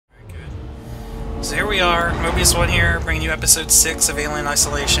So here we are, Mobyus 1 here, bringing you episode 6 of Alien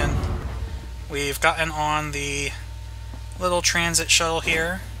Isolation. We've gotten on the little transit shuttle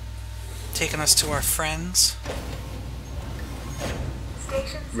here, taking us to our friends.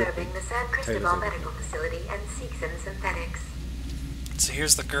 Station serving the San Cristobal Medical Facility and Seegson Synthetics. So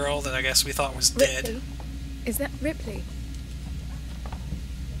here's the girl that I guess we thought was dead. Ripley? Is that Ripley?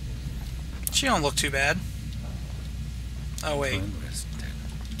 She don't look too bad. Oh wait.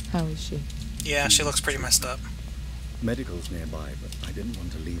 How is she? Yeah, she looks pretty messed up. Medical's nearby, but I didn't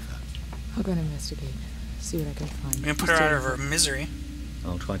want to leave her. I'll go and investigate. See what I can find. We can put her out of her misery.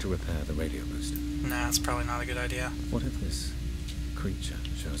 I'll try to repair the radio booster. Nah, that's probably not a good idea. What if this creature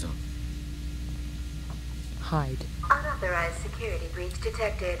shows up? Hide. Unauthorized security breach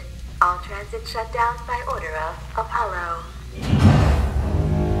detected. All transit shut down by order of Apollo.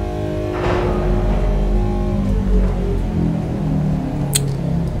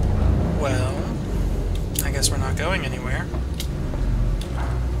 Well, I guess we're not going anywhere.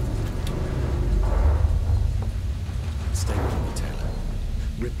 Stay with me, Taylor.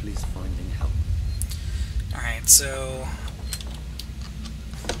 Ripley's finding help. Alright, so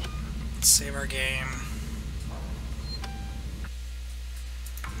let's save our game.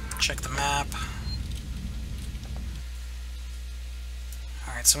 Check the map.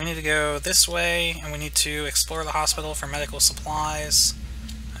 Alright, so we need to go this way, and we need to explore the hospital for medical supplies.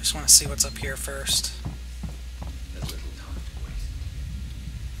 I just want to see what's up here first. There's little time to waste.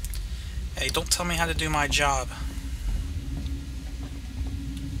 Hey, don't tell me how to do my job.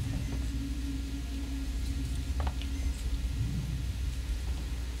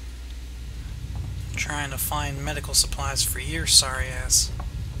 I'm trying to find medical supplies for your sorry ass.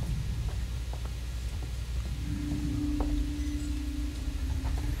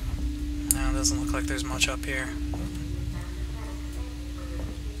 No, it doesn't look like there's much up here.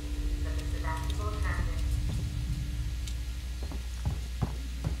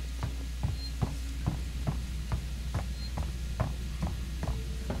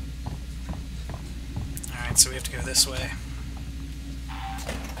 Alright, so we have to go this way.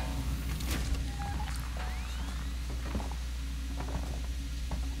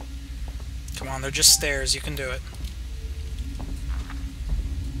 Come on, they're just stairs, you can do it.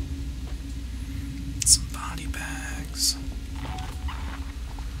 Some body bags.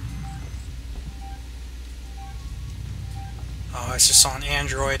 Oh, I just saw an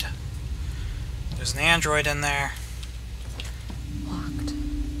android. There's an android in there. Locked.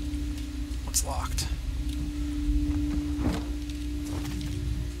 What's locked?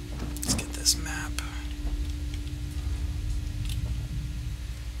 Let's get this map.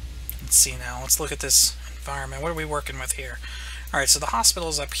 Let's see now. Let's look at this environment. What are we working with here? Alright, so the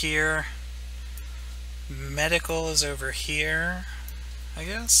hospital's up here. Medical is over here, I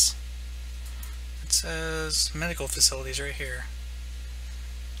guess. It says medical facilities right here.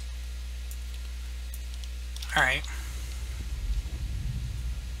 Alright.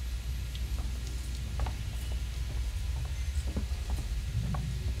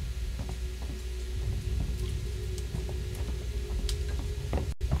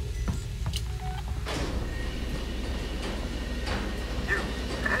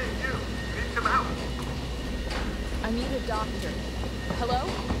 I need a doctor. Hello?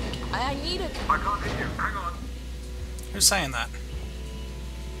 I need a... I can't hear you. Hang on. Who's saying that?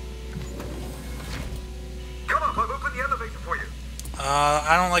 Come up. I've opened the elevator for you.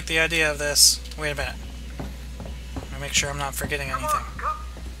 I don't like the idea of this. Wait a minute. Let me make sure I'm not forgetting Come anything. on. Come.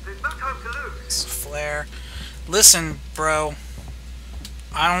 There's no time to lose. It's a flare. Listen, bro.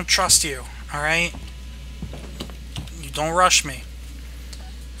 I don't trust you, alright? You don't rush me.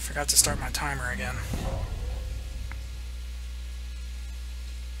 Forgot to start my timer again.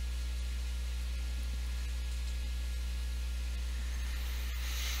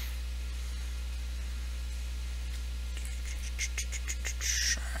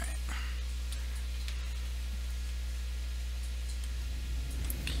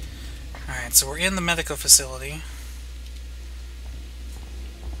 Alright, so we're in the medical facility.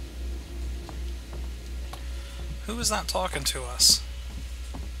 Who is that talking to us?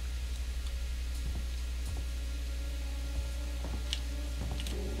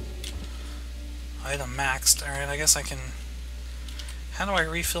 Item maxed. Alright, I guess I can... How do I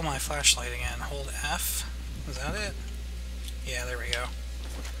refill my flashlight again? Hold F? Is that it? Yeah, there we go.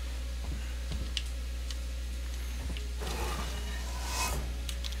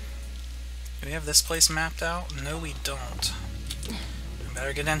 Do we have this place mapped out? No, we don't. I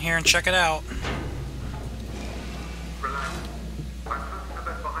better get in here and check it out. Relax. I'm closing the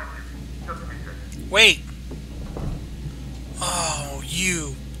bed behind you. Just be safe. Wait! Oh,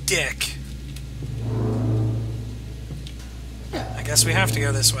 you dick. guess we have to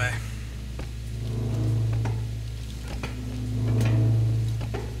go this way.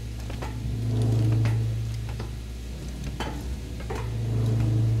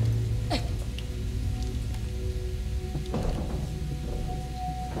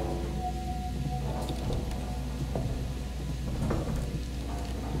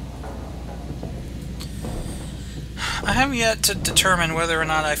 I have yet to determine whether or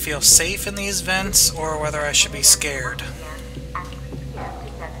not I feel safe in these vents, or whether I should be scared.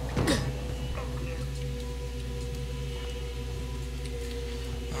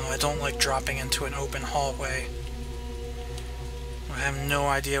 Oh, I don't like dropping into an open hallway. I have no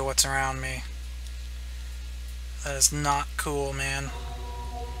idea what's around me. That is not cool, man.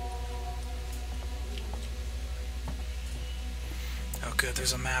 Oh good,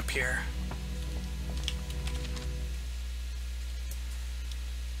 there's a map here.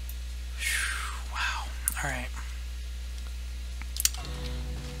 Alright.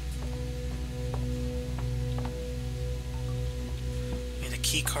 Need a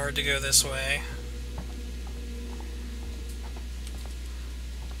key card to go this way.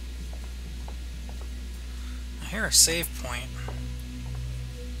 I hear a save point.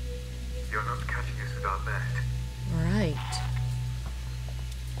 You're not catching us at our best. Right.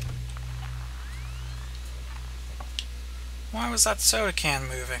 Why was that soda can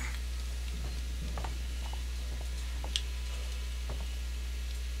moving?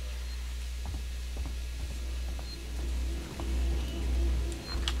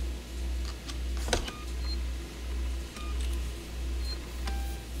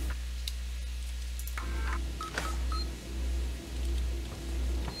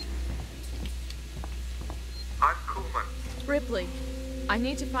 I'm Coolman. Ripley, I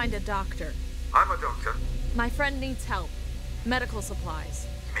need to find a doctor. I'm a doctor. My friend needs help. Medical supplies.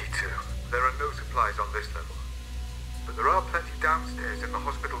 Me too. There are no supplies on this level. But there are plenty downstairs in the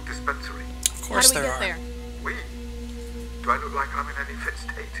hospital dispensary. Of How course do we there get are. there? We? Do I look like I'm in any fit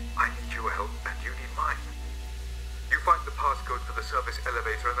state? I need your help and you need mine. You find the passcode for the service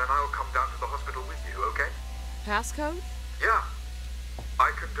elevator and then I'll come down to the hospital with you, okay? Passcode? Yeah. I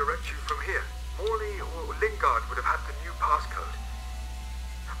can direct you from here. Morley or Lingard would have had the new passcode.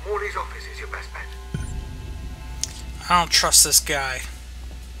 Morley's office is your best bet. I don't trust this guy.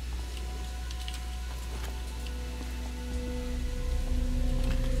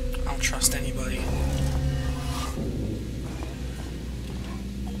 I don't trust anybody.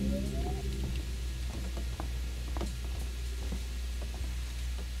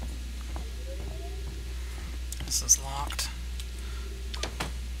 This is locked.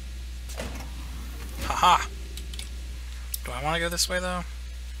 Haha! Do I want to go this way though?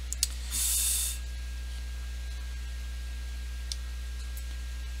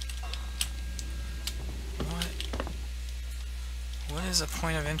 What is a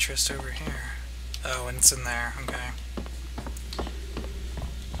point of interest over here? Oh, and it's in there. Okay.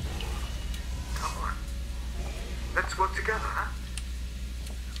 Come on. Let's work together, huh?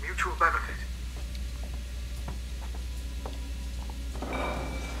 Mutual benefit.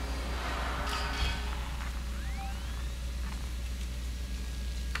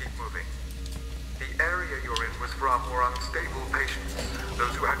 Keep moving. The area you're in was for our more unstable patients,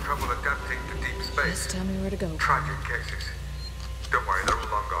 those who had trouble adapting to deep space. Just tell me where to go. Tragic cases. Don't worry, they're all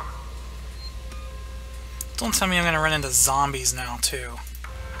long gone. Don't tell me I'm gonna run into zombies now, too.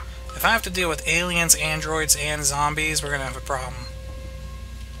 If I have to deal with aliens, androids, and zombies, we're gonna have a problem.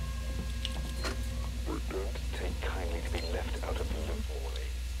 Don't take kindly to be left out of the loop, Morley.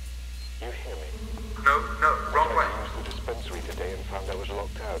 You hear me? No, wrong way. I used the dispensary today and found I was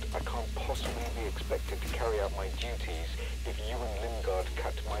locked out. I can't possibly be expected to carry out my duties if you and Lingard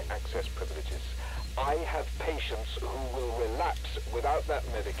cut my access privileges. I have patients who will relapse without that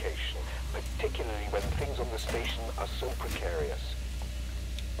medication, particularly when things on the station are so precarious.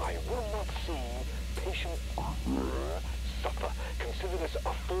 I will not see patient suffer. Consider this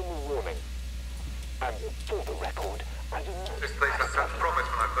a formal warning. And for the record, I do not... This place has such promise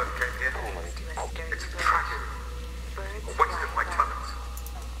when I first came here. It's tragic. A waste of my talents.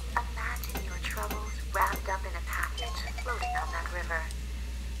 Imagine your troubles wrapped up in a package floating on that river.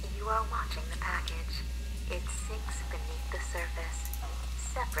 You are watching the package. It sinks beneath the surface,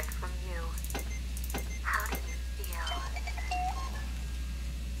 separate from you. How do you feel?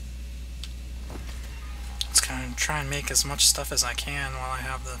 Let's kind of try and make as much stuff as I can while I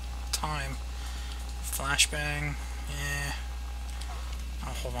have the time. Flashbang, yeah.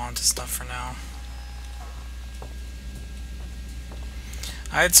 I'll hold on to stuff for now.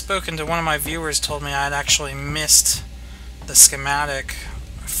 I had spoken to one of my viewers, told me I had actually missed the schematic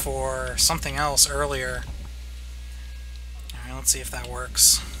for something else earlier. Alright, let's see if that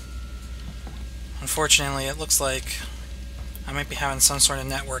works. Unfortunately, it looks like I might be having some sort of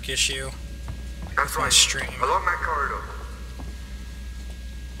network issue That's with my right. stream. Along that corridor.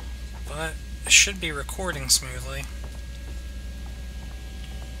 But it should be recording smoothly.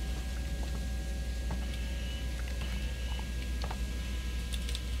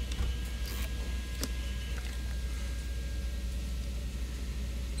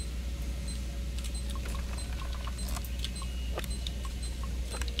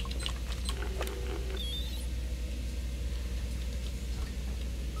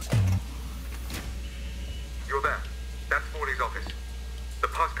 You're there. That's Morley's office. The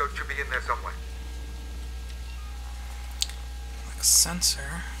passcode should be in there somewhere. Like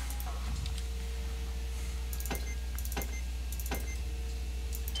sensor.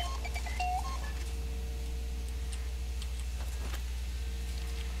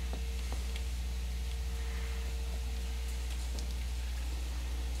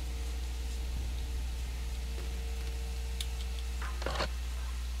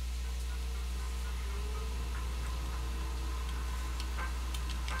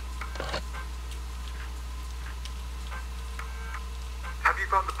 Have you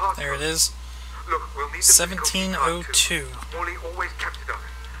found the passcode? There it is. Look, we'll need the physical key card too. 1702. Morley always kept it on him.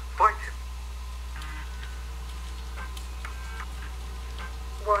 Find him.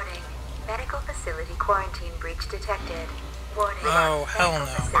 Warning. Medical facility quarantine breach detected. Warning. Oh, hell Medical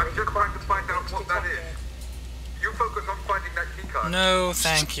no. facility I'm just trying to find out breach what that is. detected. You focus on finding that key card. No,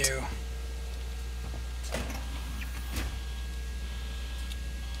 thank you.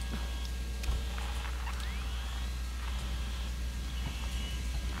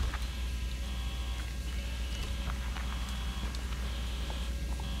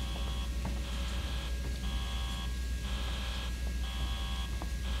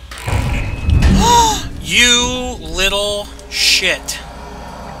 You little shit.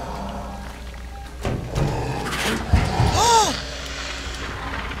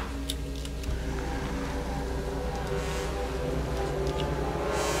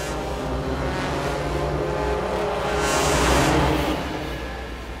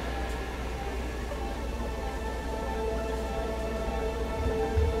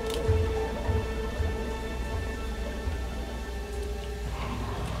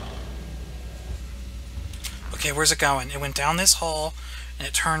 Okay, where's it going? It went down this hall, and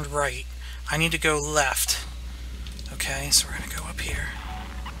it turned right. I need to go left. Okay, so we're gonna go up here.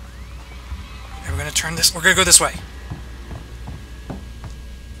 And we're gonna turn this... We're gonna go this way.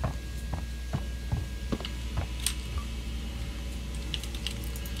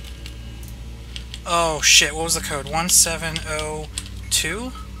 Oh, shit. What was the code?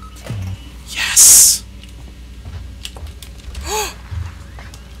 1702? Yes!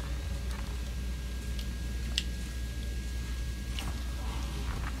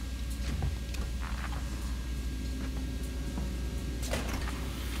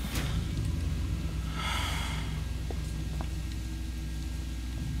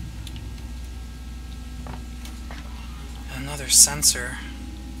 Another sensor.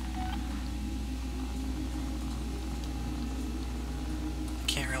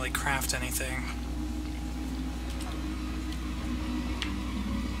 Can't really craft anything.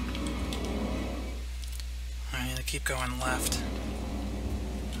 I need to keep going left.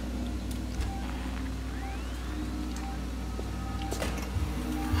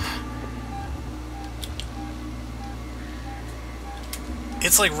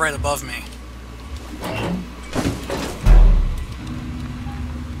 It's like right above me.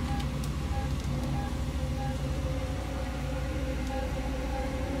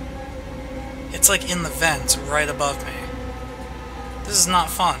 It's like in the vents right above me. This is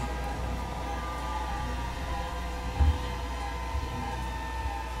not fun.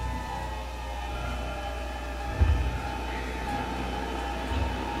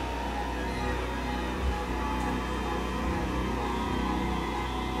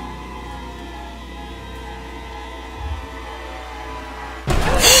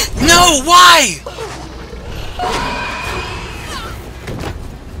 No, why?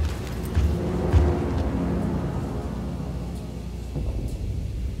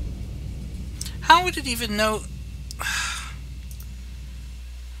 How would it even know?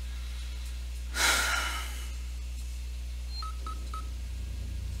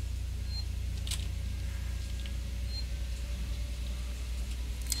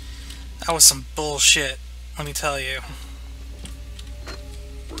 That was some bullshit, let me tell you.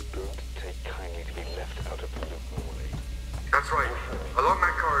 Don't take kindly to be left out of the loop, Morley. That's right. Along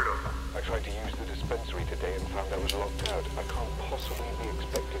that corridor. I tried to use the dispensary today and found I was locked out. I can't possibly be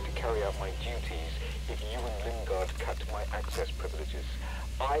expected to carry out my duties if you and Lingard cut my access privileges.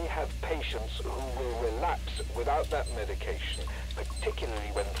 I have patients who will relapse without that medication,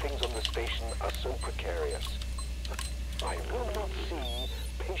 particularly when things on the station are so precarious. I will not see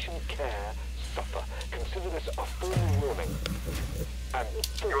patient care suffer. Consider this a formal warning. And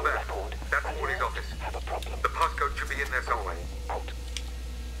for You're the there. record, That's I Morley's office. have a problem. The passcode should be in there somewhere. Out.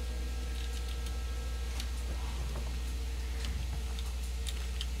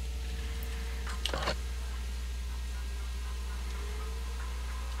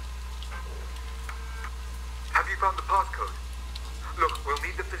 Have you found the passcode? Look, we'll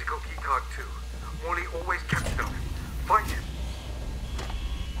need the physical keycard too. Morley always kept stuff. Find it.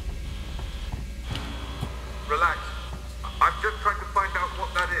 Relax. I'm just trying to find out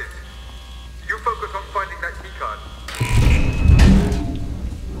what that is. You focus on finding that keycard.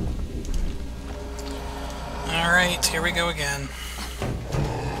 Alright, here we go again.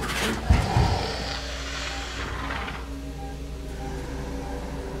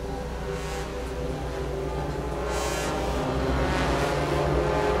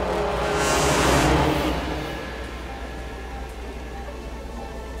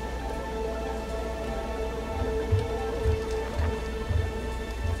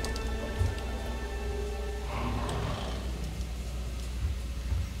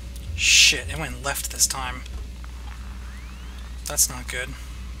 Shit, it went left this time. That's not good.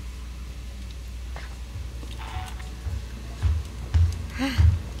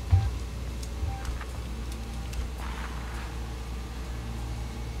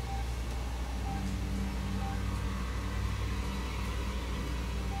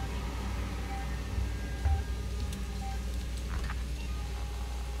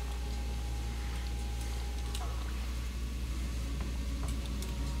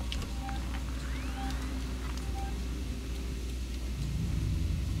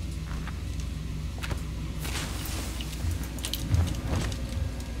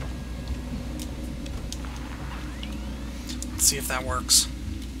 Let's see if that works.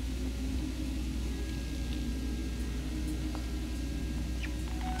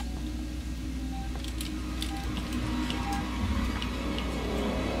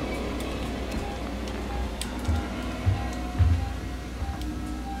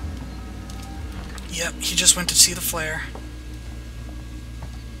 Yep, he just went to see the flare.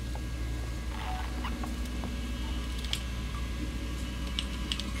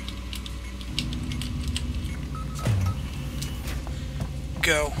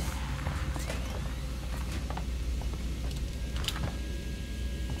 Go.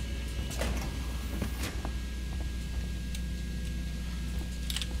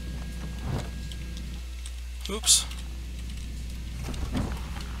 Oops.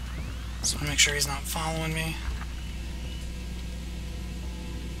 Just want to make sure he's not following me.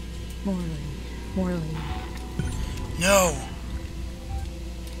 Morley. No!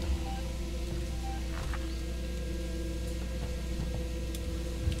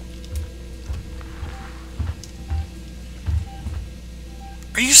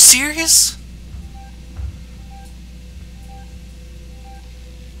 Are you serious?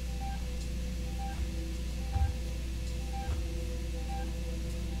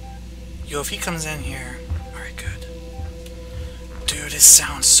 Yo, if he comes in here... Alright, good. Dude, it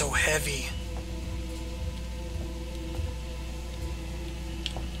sounds so heavy.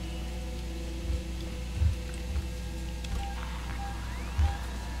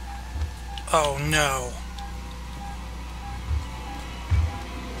 Oh no.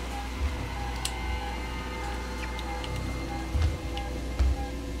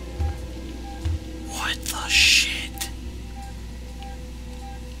 What the shit?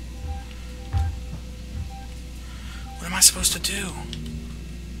 What am I supposed to do?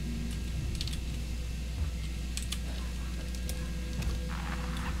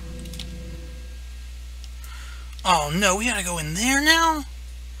 Oh no, we gotta go in there now?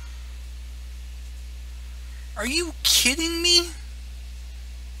 Are you kidding me?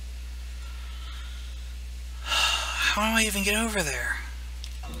 How do I even get over there?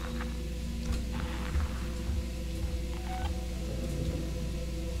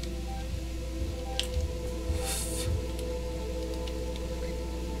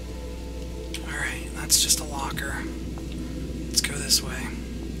 Alright, that's just a locker. Let's go this way.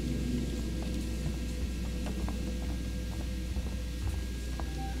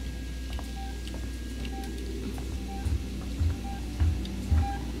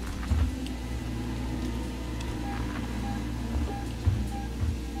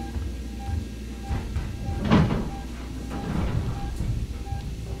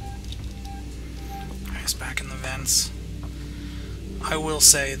 Back in the vents. I will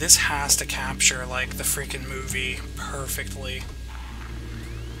say, this has to capture, like, the freaking movie perfectly.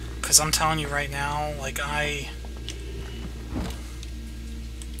 Because I'm telling you right now, like, I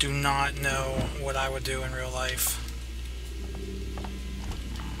do not know what I would do in real life.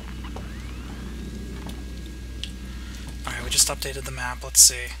 Alright, we just updated the map. Let's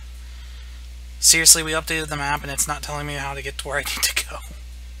see. Seriously, we updated the map and it's not telling me how to get to where I need to go.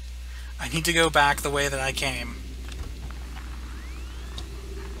 I need to go back the way that I came.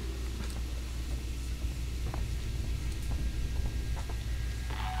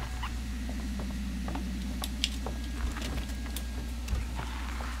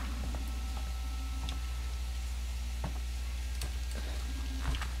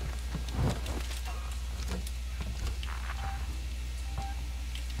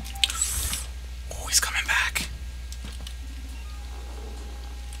 Oh, he's coming back.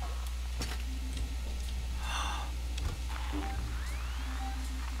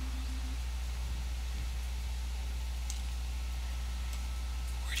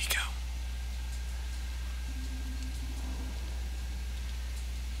 Where'd he go?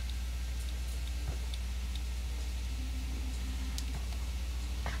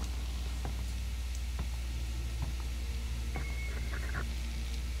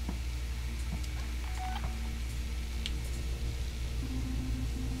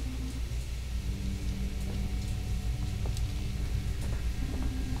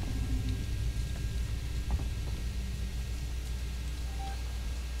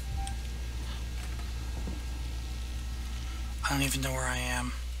 I don't even know where I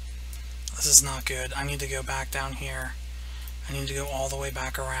am. This is not good. I need to go back down here. I need to go all the way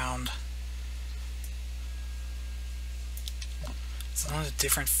back around. Is it on a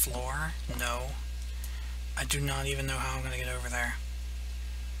different floor? No. I do not even know how I'm going to get over there.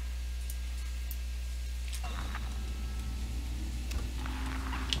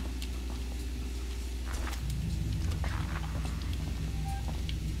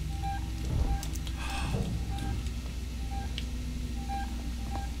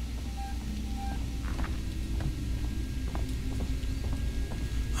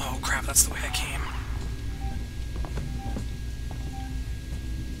 Oh crap, that's the way I came.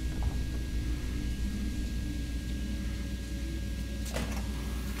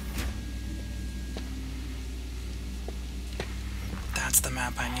 That's the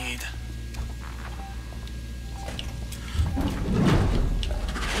map I need.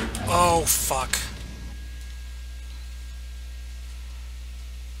 Oh fuck.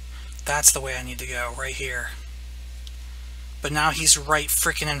 That's the way I need to go, right here. But now he's right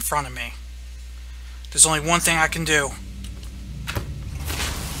frickin' in front of me. There's only one thing I can do.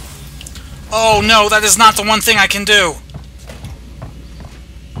 Oh no, that is not the one thing I can do!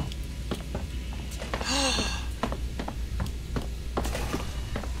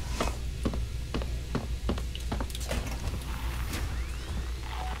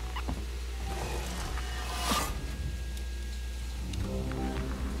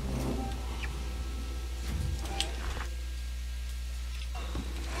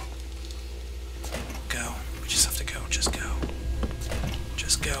 Go. We just have to go. Just go.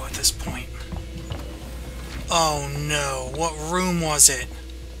 Just go at this point. Oh no. What room was it?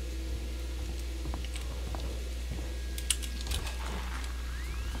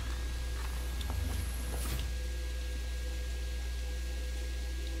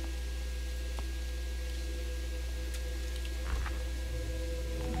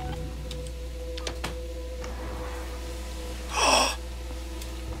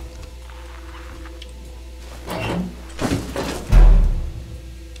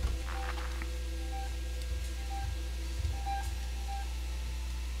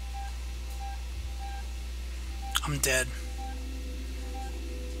 I'm dead.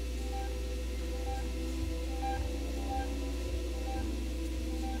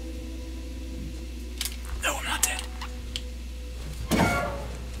 No, I'm not dead.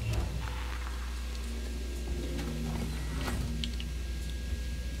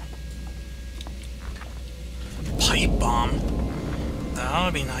 Pipe bomb. That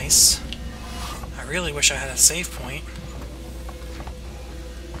would be nice. I really wish I had a save point.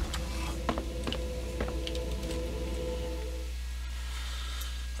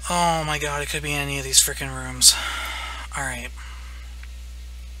 Oh my god, it could be any of these freaking rooms. Alright.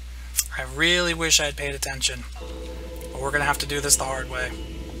 I really wish I had paid attention. But we're gonna have to do this the hard way.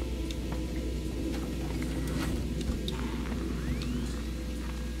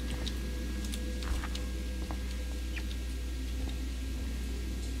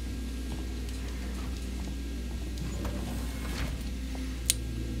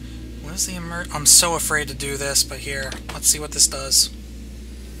 What is the I'm so afraid to do this, but here, let's see what this does.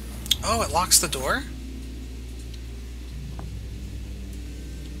 Oh, it locks the door?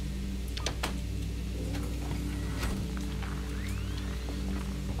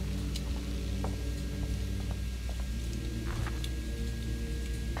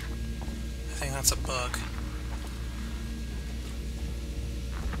 I think that's a bug.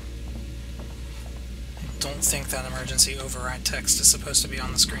 I don't think that emergency override text is supposed to be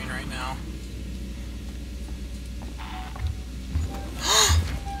on the screen right now.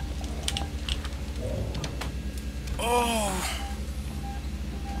 Oh!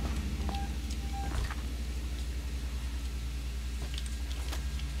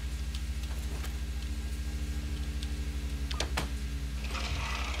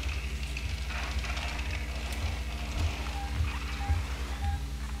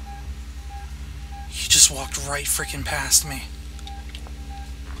 He just walked right freaking past me.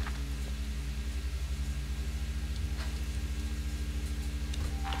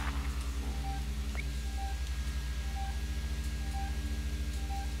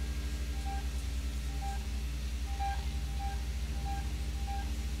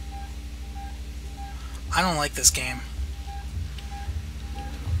 I don't like this game.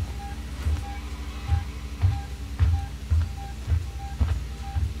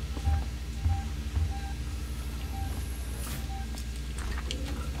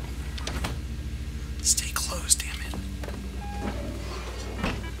 Stay close, damn it.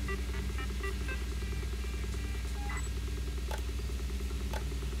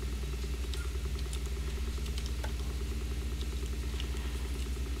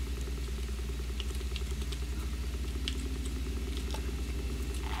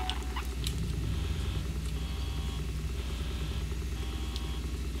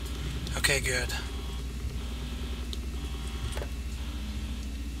 Okay, good.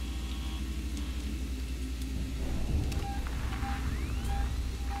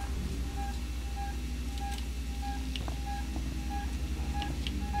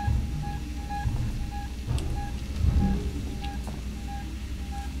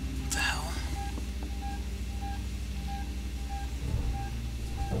 What the hell?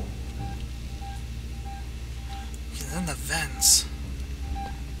 He's in the vents.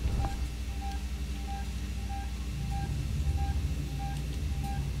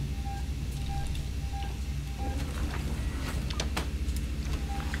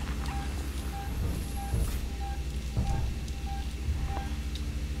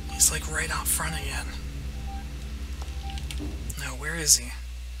 He's like right out front again. No, where is he?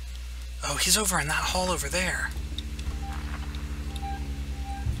 Oh, he's over in that hall over there.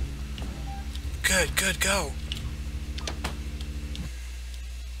 Good, good, go.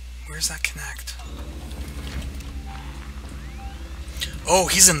 Where's that connect? Oh,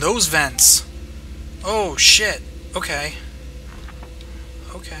 he's in those vents. Oh, shit. Okay.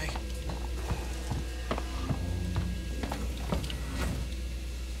 Okay.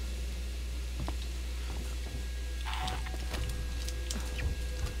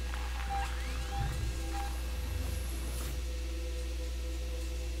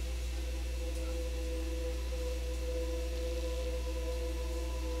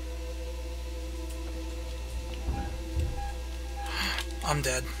 I'm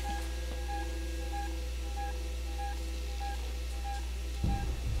dead.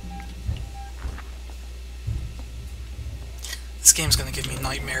 This game's gonna give me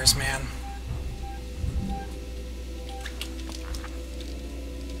nightmares, man.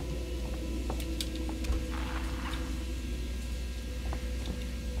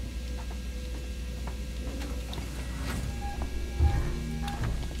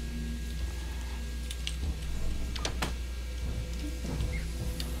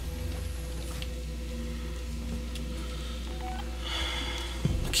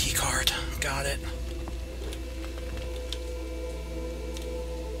 Keycard. Got it.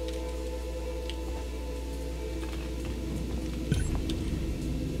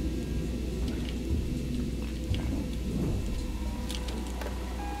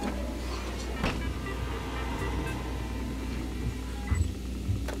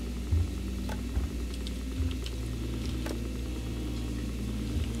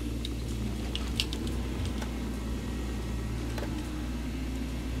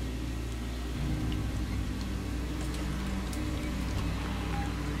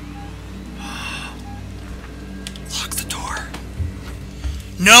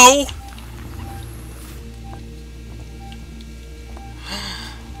 No!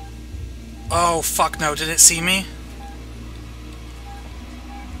 Oh, fuck no. Did it see me?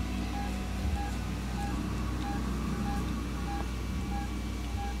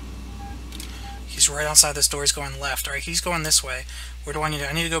 He's right outside this door. He's going left. Alright, he's going this way. Where do I need to go?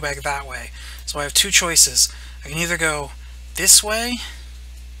 I need to go back that way. So I have two choices. I can either go this way,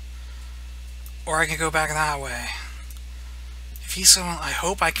 or I can go back that way. If he's going, I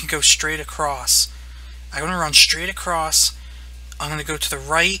hope I can go straight across. I'm going to run straight across. I'm going to go to the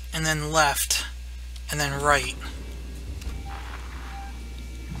right, and then left, and then right.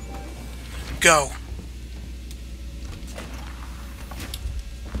 Go.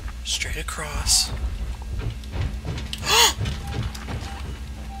 Straight across.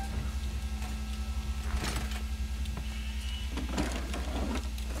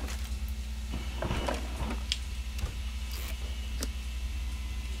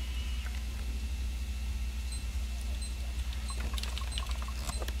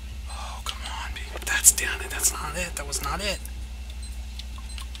 Oh, come on, baby. That's down it. That's not it. That was not it.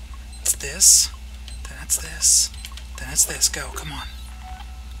 It's this. Then it's this. Then it's this. Go. Come on.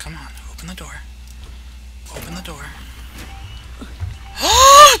 Come on. Open the door. Open the door.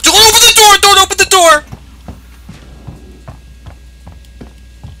 Don't open the door! Don't open the door!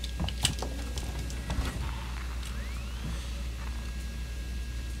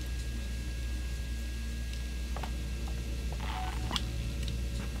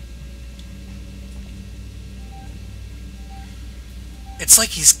 It's like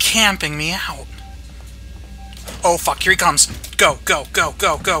he's camping me out. Oh fuck, here he comes. Go, go, go,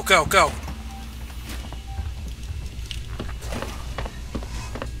 go, go, go, go.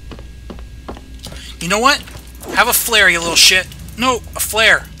 You know what? Have a flare, you little shit. No, a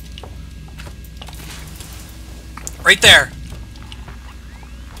flare. Right there.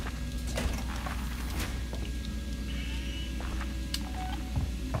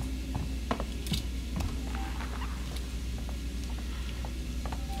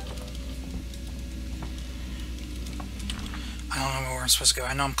 I don't know where I'm supposed to go.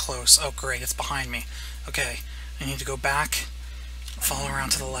 I know I'm close. Oh, great. It's behind me. Okay. I need to go back. Follow around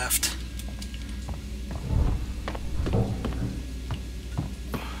to the left.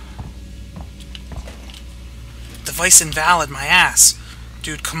 Device invalid, my ass.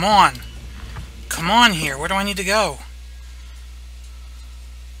 Dude, come on. Come on here. Where do I need to go?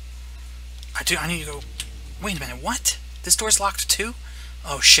 I need to go... Wait a minute, what? This door's locked too?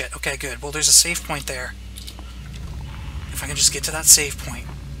 Oh shit, okay, good. Well, there's a save point there. If I can just get to that save point.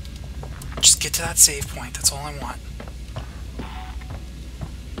 Just get to that save point, that's all I want.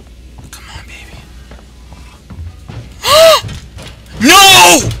 Come on, baby.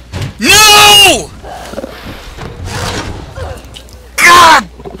 No! No! God!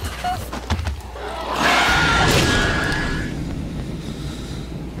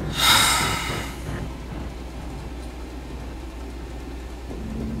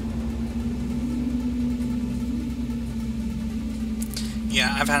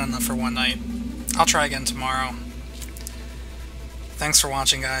 Yeah, I've had enough for one night. I'll try again tomorrow. Thanks for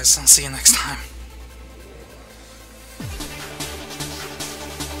watching, guys. I'll see you next time.